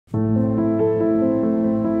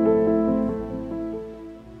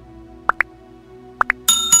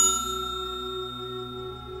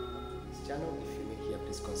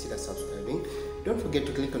forget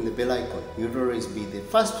to click on the bell icon. You'll always be the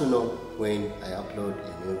first to know when I upload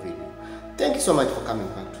a new video. Thank you so much for coming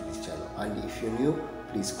back to this channel, and if you're new,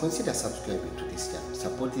 please consider subscribing to this channel.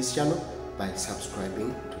 Support this channel by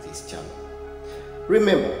subscribing to this channel.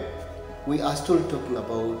 Remember, we are still talking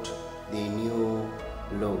about the new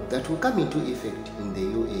law that will come into effect in the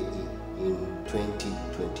UAE in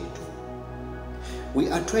 2022. We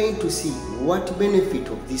are trying to see what benefit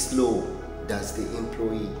of this law does the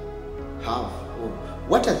employee have, or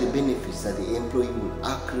what are the benefits that the employee will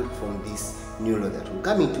accrue from this new law that will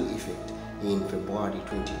come into effect in February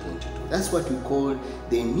 2022. That's what we call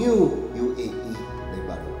the new UAE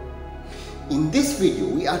labor law. In this video,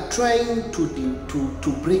 we are trying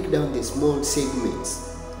to break down the small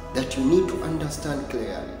segments that you need to understand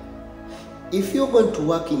clearly. If you're going to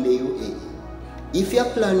work in the UAE, if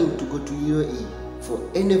you're planning to go to UAE for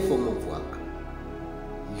any form of work,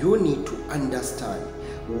 you need to understand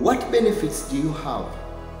what benefits do you have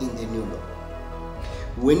in the new law.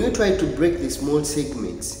 When you try to break the small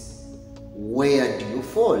segments, where do you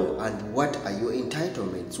fall and what are your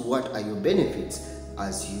entitlements, what are your benefits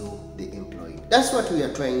as you the employee? That's what we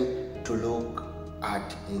are trying to look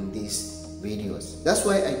at in these videos. That's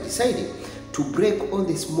why I decided to break all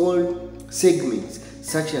the small segments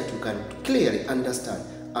such that you can clearly understand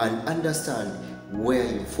where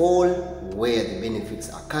you fall, where the benefits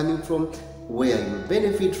are coming from, where you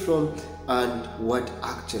benefit from, and what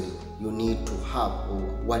actually you need to have, or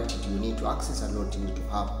what did you need to access and what you need to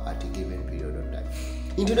have at a given period of time.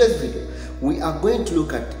 In today's video, we are going to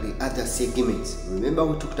look at the other segments. Remember,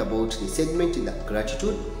 we talked about the segment in the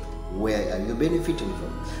gratitude, where are you benefiting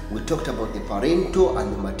from? We talked about the parental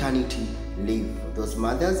and the maternity leave. For those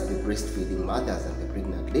mothers, the breastfeeding mothers and the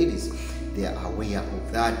pregnant ladies, they are aware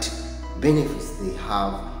of that benefits they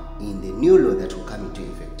have in the new law that will come into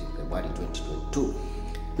effect in February 2022.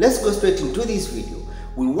 Let's go straight into this video.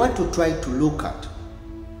 We want to try to look at,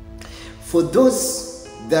 for those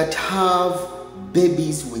that have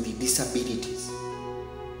babies with disabilities,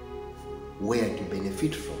 where do you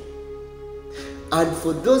benefit from? And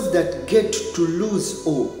for those that get to lose,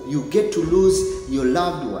 or you get to lose your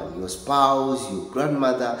loved one, your spouse, your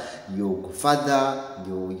grandmother, your father,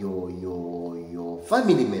 your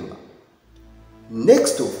family member,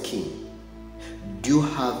 next of kin, do you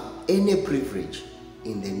have any privilege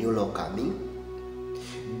in the new law coming?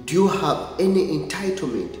 Do you have any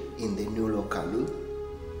entitlement in the new law coming?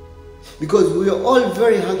 Because we are all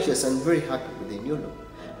very anxious and very happy with the new law,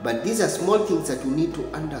 but these are small things that we need to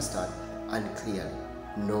understand and clearly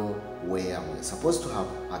know where we're supposed to have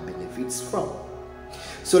our benefits from.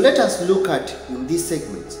 So let us look at, in this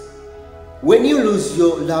segment, when you lose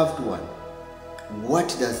your loved one, what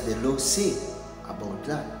does the law say about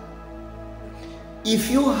that? If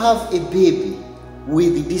you have a baby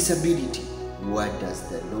with a disability, what does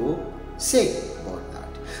the law say about that?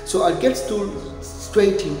 So I'll get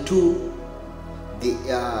straight into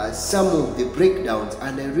the some of the breakdowns,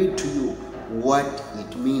 and I read to you what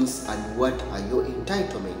it means and what are your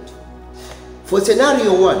entitlements. For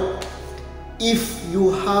scenario one, if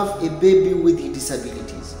you have a baby with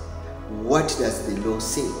disabilities, what does the law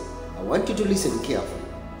say? I want you to listen carefully.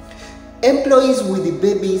 Employees with the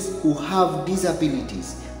babies who have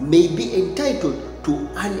disabilities may be entitled to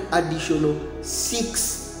an additional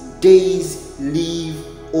 6 days leave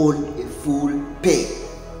on a full pay.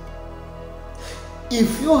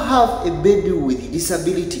 If you have a baby with a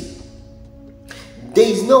disability, there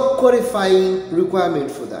is no qualifying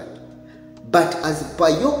requirement for that. But as per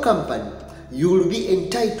your company, you will be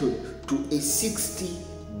entitled to a 60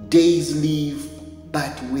 days leave,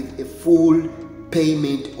 but with a full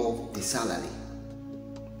payment of the salary.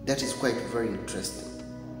 That is quite very interesting.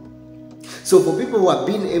 So for people who have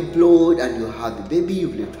been employed and you have the baby,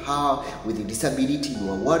 you've left her with a disability, you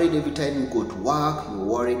are worried every time you go to work, you're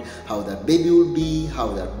worried how that baby will be, how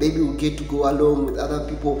that baby will get to go along with other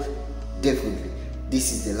people. Definitely,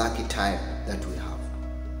 this is the lucky time that we have.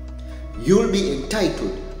 You'll be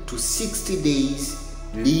entitled to 60 days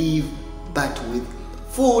leave, but with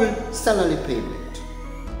full salary payment.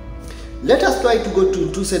 Let us try to go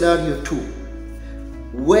to scenario 2,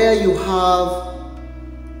 where you have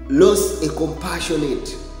lost a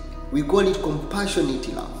compassionate, we call it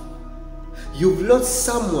compassionate love. You've lost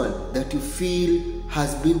someone that you feel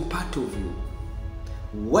has been part of you.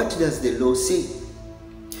 What does the law say?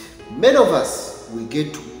 Many of us, we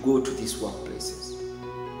get to go to these workplaces.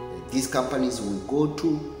 These companies we go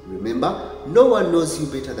to, remember, no one knows you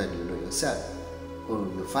better than you know yourself, or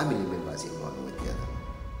your family members in one way or the other.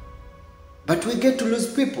 But we get to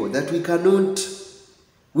lose people that we cannot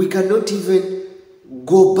even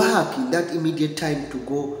go back in that immediate time to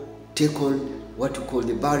go take on what we call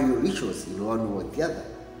the burial rituals in one way or the other,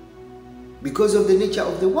 because of the nature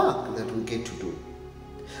of the work that we get to do.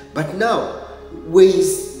 But now,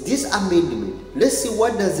 with this amendment, let's see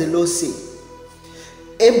what does the law say.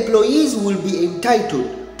 Employees will be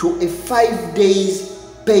entitled to a 5 days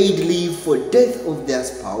paid leave for death of their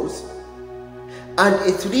spouse and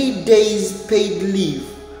a 3 days paid leave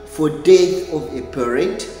for death of a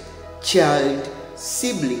parent, child,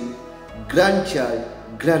 sibling, grandchild,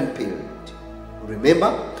 grandparent.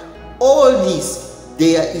 Remember, all this,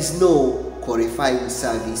 there is no qualifying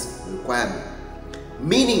service requirement,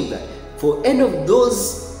 meaning that for any of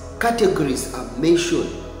those categories I've mentioned,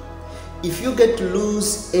 if you get to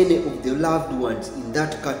lose any of the loved ones in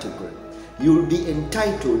that category, you will be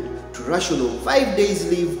entitled to rational 5 days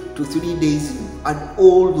leave to 3 days leave, and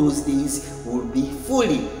all those days will be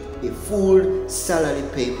a full salary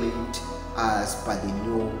payment as per the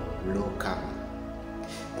new law coming.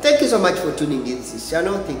 Thank you so much for tuning in this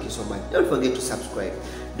channel. Thank you so much. Don't forget to subscribe.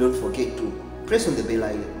 Don't forget to press on the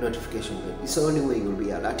bell notification bell. It's the only way you'll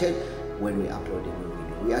be alerted when we upload a new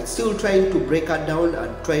video. We are still trying to break it down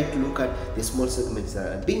and try to look at the small segments that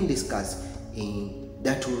are being discussed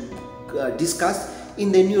that will discussed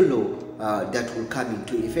in the new law that will come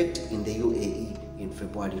into effect in the UAE in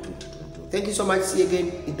February 2022. Thank you so much. See you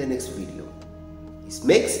again in the next video. It's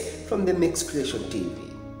Mex from the MEXCREATIONTV.